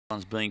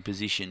One's being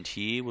positioned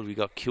here. Well, we've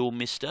got Kill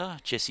Mister,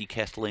 Jessie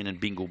Kathleen and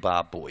Bingle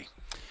Bar Boy.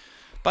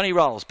 Bunny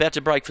Rolls, about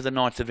to break for the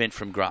 9th event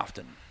from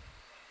Grafton.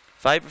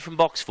 Favourite from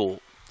box 4.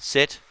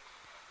 Set.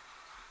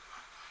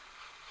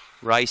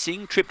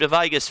 Racing. Trip to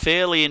Vegas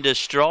fairly into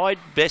stride.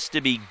 Best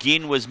to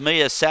begin was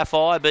Mia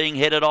Sapphire, being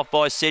headed off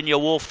by Senior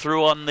Wolf.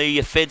 Through on the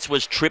fence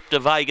was Trip to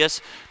Vegas.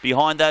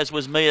 Behind those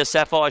was Mia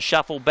Sapphire.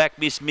 Shuffle back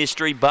Miss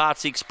Mystery.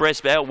 Bart's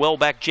Express well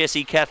back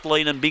Jessie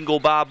Kathleen and Bingle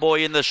Bar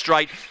Boy in the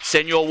straight.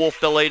 Senior Wolf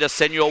the leader.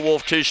 Senior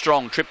Wolf too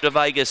strong. Trip to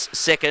Vegas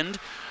second.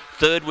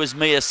 Third was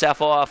Mia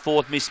Sapphire.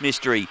 Fourth Miss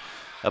Mystery.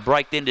 A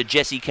break then to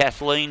Jessie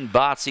Kathleen.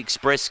 Bart's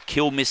Express.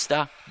 Kill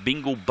Mister.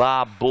 Bingle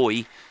Bar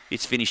Boy.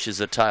 It's finished as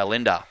a tail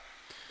ender.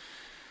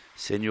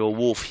 Senior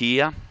Wolf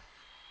here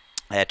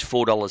at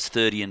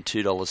 $4.30 and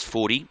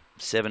 $2.40.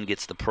 7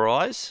 gets the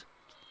prize.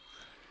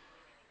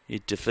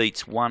 It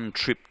defeats 1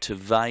 Trip to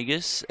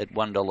Vegas at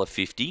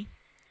 $1.50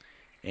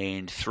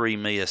 and 3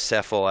 Mia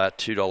Sapphire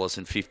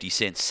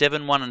 $2.50.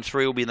 7, 1 and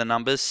 3 will be the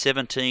numbers.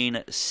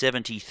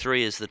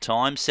 17.73 is the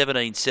time.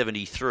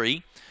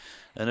 17.73.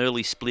 An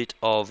early split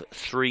of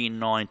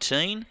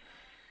 3.19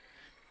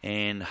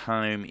 and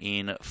home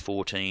in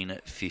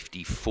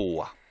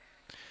 14.54.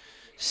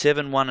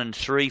 7, 1 and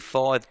 3,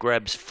 5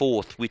 grabs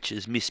 4th, which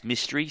is Miss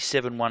Mystery.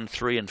 7, 1,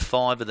 3 and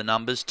 5 are the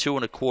numbers. 2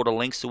 1/4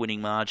 lengths the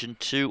winning margin.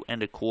 2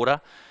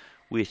 1/4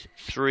 with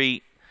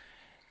 3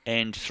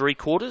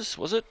 3/4,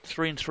 was it?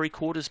 3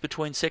 3/4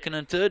 between second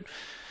and third.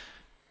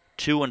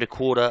 2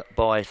 1/4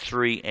 by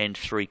 3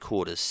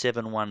 3/4.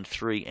 7, 1,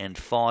 3 and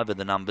 5 are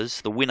the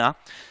numbers. The winner,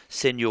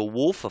 Senior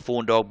Wolf, a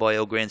fawn dog by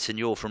El Gran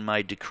Senor from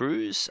Maid de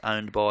Cruz,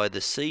 owned by the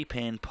Sea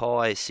Pan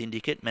Pie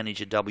Syndicate,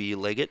 manager W.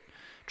 Leggett.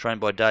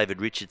 Trained by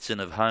David Richardson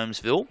of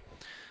Holmesville,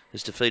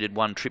 has defeated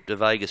 1 Trip to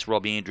Vegas,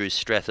 Robbie Andrews,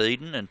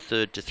 Stratheden, and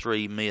 3rd to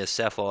 3, Mia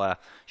Sapphire,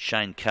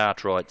 Shane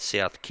Cartwright,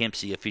 South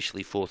Kempsey.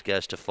 Officially 4th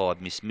goes to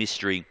 5, Miss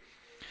Mystery.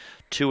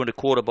 2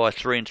 1/4 by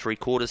 3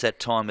 3/4, that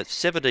time at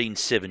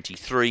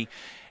 17.73,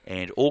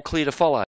 and all clear to follow.